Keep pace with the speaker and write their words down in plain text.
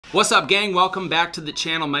What's up, gang? Welcome back to the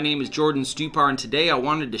channel. My name is Jordan Stupar, and today I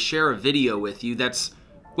wanted to share a video with you that's,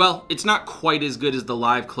 well, it's not quite as good as the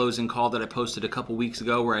live closing call that I posted a couple weeks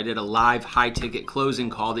ago where I did a live high-ticket closing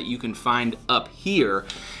call that you can find up here.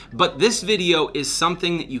 But this video is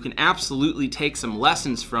something that you can absolutely take some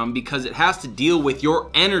lessons from because it has to deal with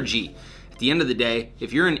your energy. At the end of the day,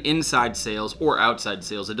 if you're in inside sales or outside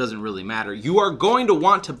sales, it doesn't really matter. You are going to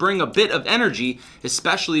want to bring a bit of energy,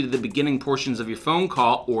 especially to the beginning portions of your phone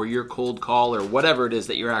call or your cold call or whatever it is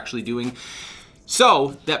that you're actually doing,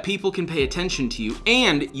 so that people can pay attention to you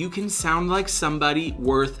and you can sound like somebody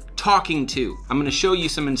worth talking to. I'm gonna show you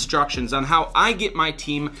some instructions on how I get my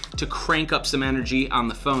team to crank up some energy on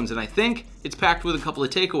the phones, and I think it's packed with a couple of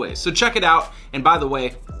takeaways. So check it out, and by the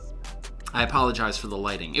way, I apologize for the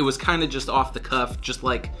lighting. It was kind of just off the cuff, just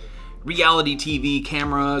like reality TV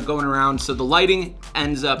camera going around, so the lighting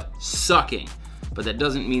ends up sucking. But that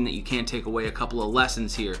doesn't mean that you can't take away a couple of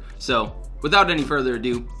lessons here. So without any further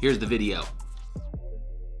ado, here's the video.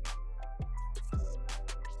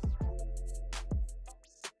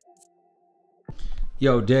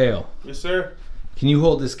 Yo, Dale. Yes, sir. Can you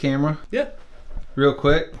hold this camera? Yeah. Real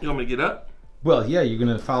quick? You want me to get up? Well, yeah, you're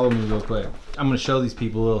gonna follow me real quick. I'm gonna show these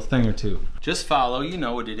people a little thing or two. Just follow, you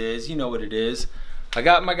know what it is, you know what it is. I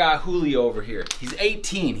got my guy Julio over here. He's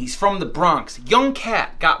 18, he's from the Bronx. Young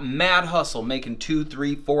cat, got mad hustle, making 200,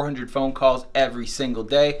 300, 400 phone calls every single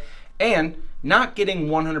day, and not getting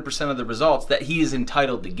 100% of the results that he is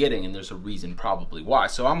entitled to getting, and there's a reason probably why.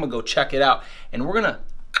 So I'm gonna go check it out, and we're gonna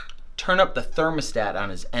turn up the thermostat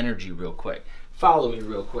on his energy real quick. Follow me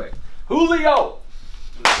real quick. Julio!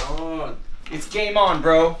 It's on. It's game on,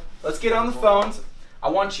 bro. Let's get on the phones. I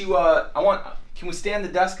want you, can we stand the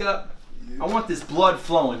desk up? Yeah. I want this blood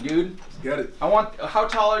flowing, dude. Get it. How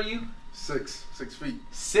tall are you? 6 feet.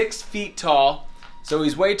 6 feet tall. So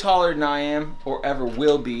he's way taller than I am, or ever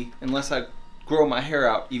will be, unless I grow my hair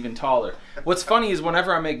out even taller. What's funny is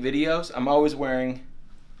whenever I make videos, I'm always wearing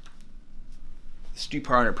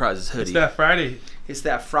Stupar Enterprises hoodie. It's that Friday. It's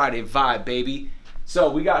that Friday vibe, baby.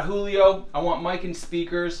 So we got Julio. I want mic and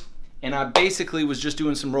speakers. And I basically was just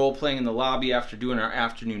doing some role playing in the lobby after doing our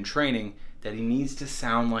afternoon training that he needs to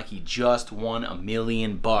sound like he just won $1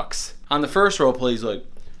 million. On the first role play, he's like,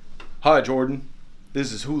 "Hi, Jordan.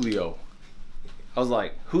 This is Julio." I was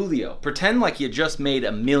like, "Julio, pretend like you just made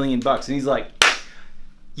 $1 million." And he's like,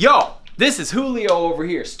 "Yo, this is Julio over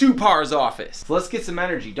here, Stupar's office." Let's get some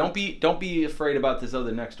energy. Don't be afraid about this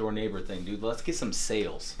other next door neighbor thing, dude. Let's get some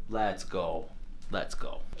sales. Let's go. Let's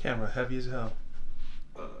go. Camera heavy as hell.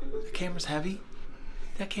 The camera's heavy?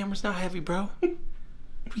 That camera's not heavy, bro. What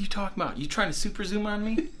are you talking about? You trying to super zoom on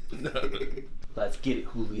me? No. Let's get it,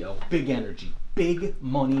 Julio. Big energy. Big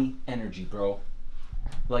money energy, bro.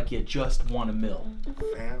 Like you just won $1 million.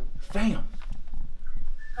 Fam.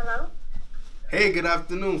 Hello? Hey, good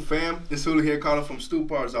afternoon, fam. It's Julio here calling from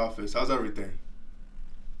Stupar's office. How's everything?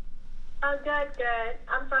 Oh, good.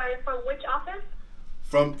 I'm sorry, from which office?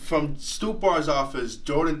 From Stupar's office.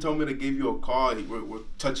 Jordan told me to give you a call. We're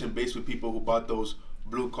touching base with people who bought those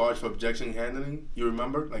blue cards for objection handling. You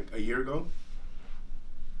remember, like a year ago?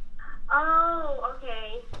 Oh,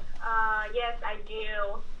 okay. Yes, I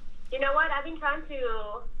do. You know what? I've been trying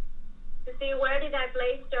to see where did I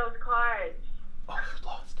place those cards. Oh, you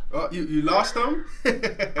lost them. Oh, you lost them?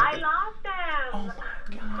 I lost them. Oh, my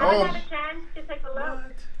God. I haven't had a chance to take a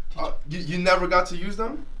look. You never got to use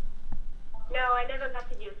them? No, I never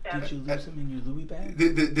got to use them. Did you lose them in your Louis bag?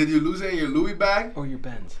 Did you lose it in your Louis bag? Or your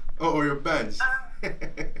Benz? Oh, or your Benz?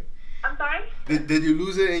 I'm sorry? Did you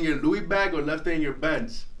lose it in your Louis bag or left it in your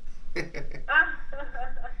Benz? No,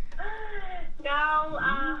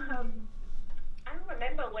 I don't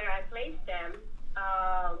remember where I placed them.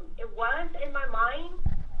 It was in my mind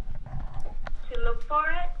to look for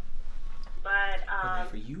it, but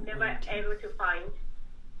for you never able to find.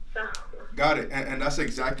 So. Got it, and that's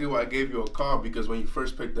exactly why I gave you a call, because when you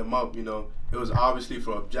first picked them up, you know, it was obviously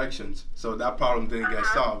for objections, so that problem didn't get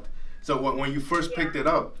solved. So when you first picked it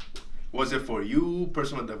up, was it for you,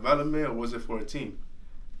 personal development, or was it for a team?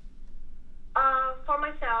 For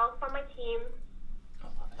myself, for my team.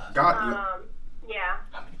 Got yeah.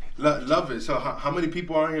 Love it. So how many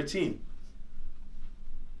people are on your team?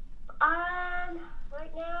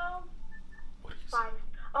 Right now, 5.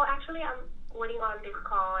 Oh, actually, I'm waiting on this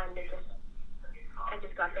call, and I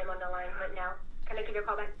just got them on the line right now. Can I give you a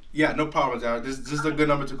call back? Yeah, no problem, Zara. This is a good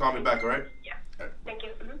number to call me back, all right? Yeah. All right. Thank you.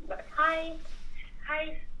 Bye.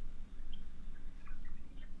 Hi.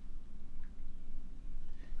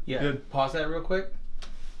 Yeah. Good. Pause that real quick.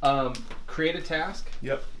 Create a task.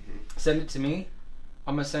 Yep. Send it to me.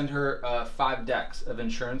 I'm gonna send her 5 decks of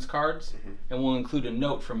insurance cards, and we'll include a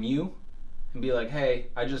note from you, and be like, "Hey,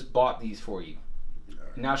 I just bought these for you."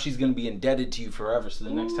 And now she's gonna be indebted to you forever. So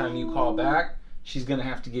the next time you call back, she's gonna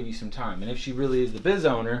have to give you some time. And if she really is the biz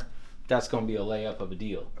owner, that's gonna be a layup of a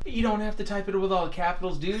deal. You don't have to type it with all the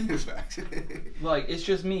capitals, dude. Like, it's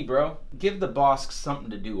just me, bro. Give the boss something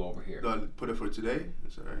to do over here. Do I put it for today?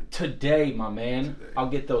 It's all right. Today, my man. Today. I'll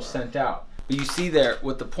get those sent out. But you see there,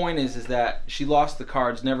 what the point is that she lost the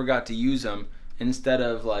cards, never got to use them. And instead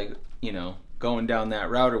of, like, you know, going down that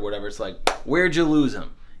route or whatever, it's like, where'd you lose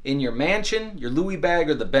them? In your mansion, your Louis bag,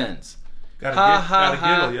 or the Benz? Gotta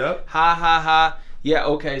giggle, yep. Ha ha ha. Yeah,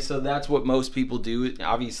 okay, so that's what most people do.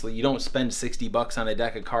 Obviously, you don't spend $60 on a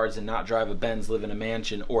deck of cards and not drive a Benz, live in a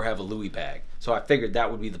mansion, or have a Louis bag. So I figured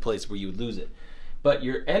that would be the place where you would lose it. But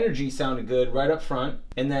your energy sounded good right up front,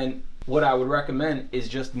 and then what I would recommend is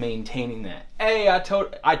just maintaining that. Hey,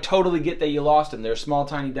 I totally get that you lost them. They're a small,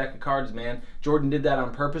 tiny deck of cards, man. Jordan did that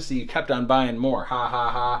on purpose, so you kept on buying more. Ha ha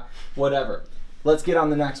ha. Whatever. Let's get on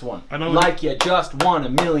the next one. Like you just won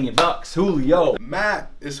 $1 million, Julio.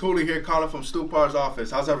 Matt, it's Julio here calling from Stupar's office.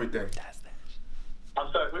 How's everything?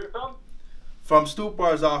 I'm sorry, where are you from? From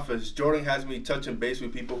Stupar's office. Jordan has me touching base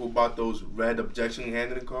with people who bought those red objection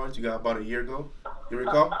handling cards you got about a year ago. You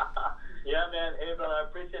recall? Yeah, man. Hey, brother, I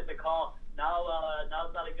appreciate the call. Now's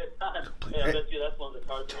not a good time. Hey, I bet you that's one of the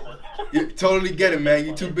cards. You totally get it, man.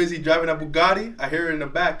 You too busy driving a Bugatti? I hear it in the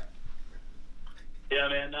back. Yeah,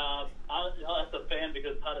 man. I'm a fan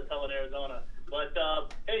because it's hot as hell in Arizona. But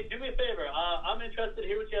hey, do me a favor. I'm interested to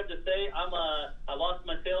hear what you have to say. I lost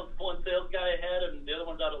my one sales guy ahead, and the other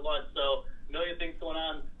one's out at lunch. So a million things going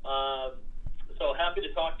on. So happy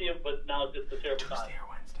to talk to you, but now it's just a terrible time. Tuesday or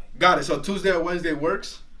Wednesday. Got it. So Tuesday or Wednesday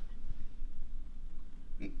works?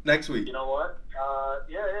 Next week. You know what?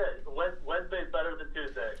 Yeah. Wednesday's better than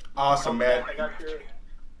Tuesday. Awesome, man.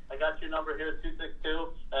 I got your number here, 262,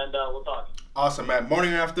 and we'll talk. Awesome, Matt.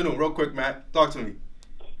 Morning or afternoon? Real quick, Matt. Talk to me.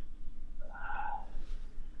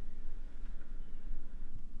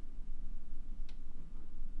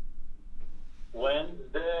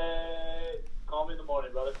 Wednesday. Call me in the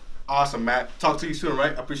morning, brother. Awesome, Matt. Talk to you soon,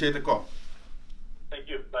 right? I appreciate the call. Thank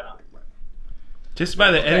you. Bye now. Just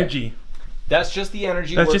by the energy. That's just the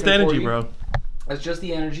energy. That's just the working for energy, you. bro. That's just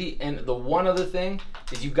the energy. And the one other thing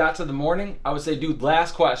is, you got to the morning, I would say, dude,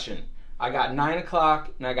 last question. I got 9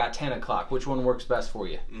 o'clock and I got 10 o'clock. Which one works best for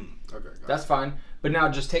you? Okay. That's fine. But now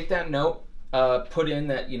just take that note, put in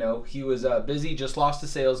that, you know, he was busy, just lost a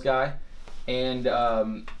sales guy, and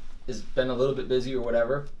has been a little bit busy or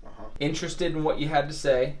whatever. Interested in what you had to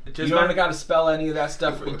say. You don't got to spell any of that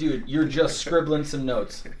stuff. Dude, you're just scribbling some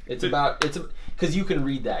notes. It's because you can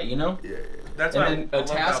read that, you know? Yeah. That's And then a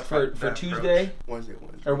task for Tuesday Wednesday.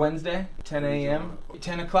 or Wednesday, 10 a.m.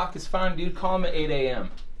 10 o'clock is fine, dude. Call him at 8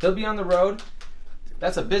 a.m. He'll be on the road.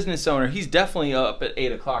 That's a business owner. He's definitely up at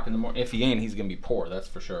 8 o'clock in the morning. If he ain't, he's going to be poor, that's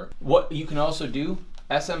for sure. What you can also do,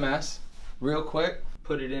 SMS, real quick,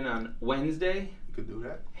 put it in on Wednesday. You could do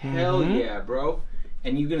that? Hell yeah, bro.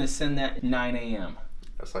 And you're going to send that at 9 a.m.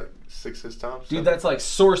 That's like 6 his time? Dude, that's like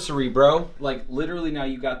sorcery, bro. Like, literally now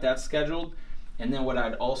you got that scheduled. And then what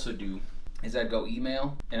I'd also do is I'd go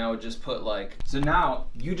email, and I would just put like, so now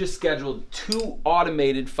you just scheduled 2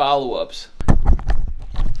 automated follow-ups.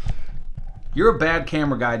 You're a bad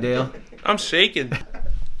camera guy, Dale. I'm shaking.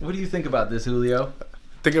 What do you think about this, Julio?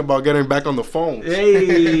 Thinking about getting back on the phone.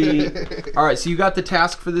 Hey! All right, so you got the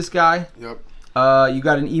task for this guy. Yep. You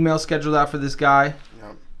got an email scheduled out for this guy.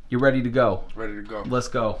 Yep. You're ready to go. Ready to go. Let's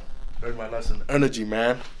go. Learn my lesson. Energy,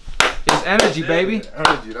 man. It's energy, baby.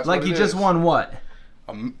 Energy. That's Like what you it just is. won what?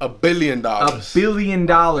 $1 billion. $1 billion. $1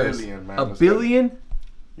 billion, man. A Let's billion?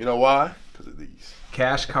 You know why? Because of these.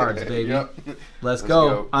 Cash cards, baby. Yep. Let's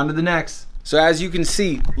go. On to the next. So as you can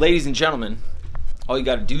see, ladies and gentlemen, all you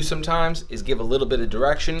got to do sometimes is give a little bit of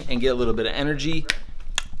direction and get a little bit of energy.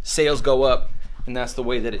 Sales go up, and that's the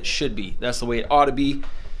way that it should be. That's the way it ought to be.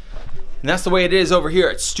 And that's the way it is over here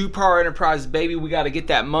at Stupar Enterprises, baby. We got to get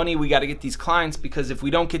that money. We got to get these clients, because if we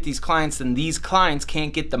don't get these clients, then these clients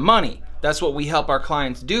can't get the money. That's what we help our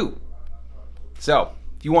clients do. So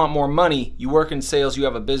if you want more money, you work in sales, you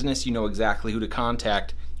have a business, you know exactly who to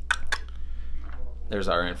contact. There's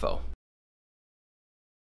our info.